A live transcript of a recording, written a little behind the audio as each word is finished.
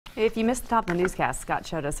If you missed the top of the newscast, Scott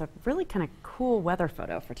showed us a really kind of cool weather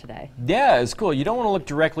photo for today. Yeah, it's cool. You don't want to look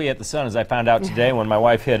directly at the sun, as I found out today when my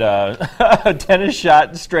wife hit a tennis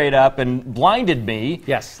shot straight up and blinded me.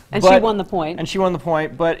 Yes. And she won the point. And she won the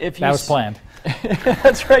point, but if you... That was planned.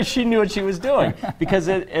 That's right, she knew what she was doing. Because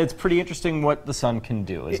it's pretty interesting what the sun can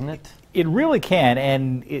do, isn't it? It really can,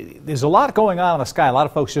 and there's a lot going on in the sky. A lot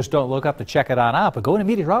of folks just don't look up to check it on out, but going to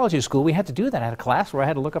meteorology school, we had to do that. I had a class where I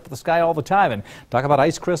had to look up at the sky all the time and talk about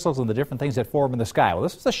ice crystals and the different things that form in the sky. Well,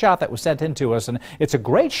 this was a shot that was sent in to us, and it's a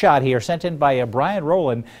great shot here, sent in by Brian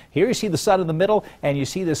Rowland. Here you see the sun in the middle, and you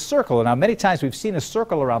see this circle. Now, many times we've seen a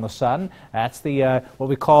circle around the sun. That's the what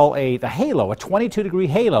we call the halo, a 22-degree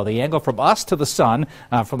halo, the angle from us to the sun,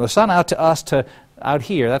 from the sun out to us to out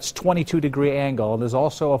here. That's 22-degree angle, and there's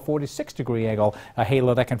also a 46-degree angle, a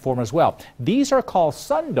halo that can form as well. These are called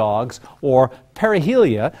sundogs, or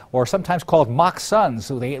perihelia, or sometimes called mock suns.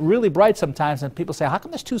 So they get really bright sometimes, and people say, how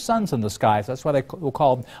come there's two suns in the sky? So that's why we'll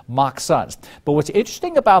call them mock suns. But what's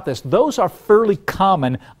interesting about this, those are fairly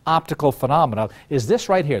common optical phenomena, is this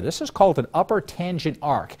right here. This is called an upper tangent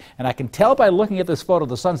arc, and I can tell by looking at this photo,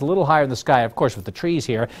 the sun's a little higher in the sky, of course, with the trees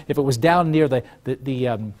here. If it was down near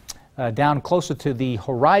down closer to the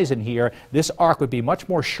horizon here, this arc would be much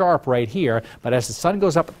more sharp right here, but as the sun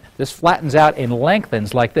goes up, this flattens out and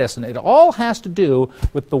lengthens like this, and it all has to do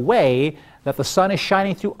with the way that the sun is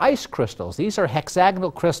shining through ice crystals. These are hexagonal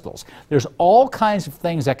crystals. There's all kinds of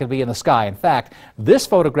things that can be in the sky. In fact, this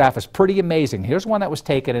photograph is pretty amazing. Here's one that was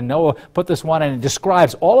taken, and Noah put this one in and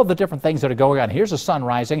describes all of the different things that are going on. Here's the sun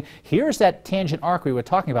rising. Here's that tangent arc we were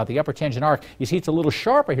talking about, the upper tangent arc. You see it's a little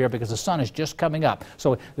sharper here because the sun is just coming up.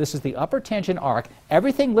 So this is the upper tangent arc.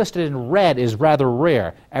 Everything listed in red is rather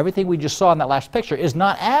rare. Everything we just saw in that last picture is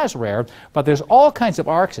not as rare, but there's all kinds of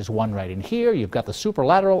arcs. There's one right in here. You've got the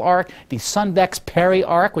superlateral arc, the Sundex Peri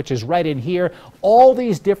arc, which is right in here. All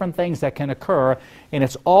these different things that can occur, and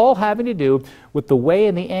it's all having to do with the way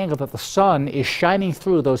and the angle that the sun is shining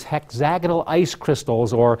through those hexagonal ice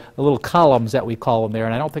crystals, or the little columns that we call them there.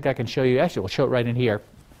 And I don't think I can show you. Actually, we'll show it right in here.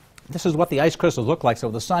 This is what the ice crystals look like. So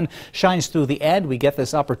if the sun shines through the end, we get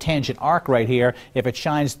this upper tangent arc right here. If it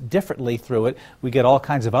shines differently through it, we get all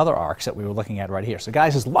kinds of other arcs that we were looking at right here. So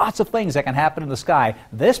guys, there's lots of things that can happen in the sky.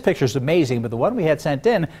 This picture is amazing, but the one we had sent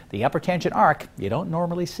in, the upper tangent arc, you don't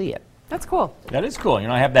normally see it. That's cool. That is cool. You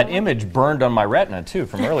know, I have that image burned on my retina, too,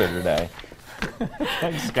 from earlier today.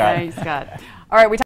 Thanks, Scott. Thanks, Scott. All right,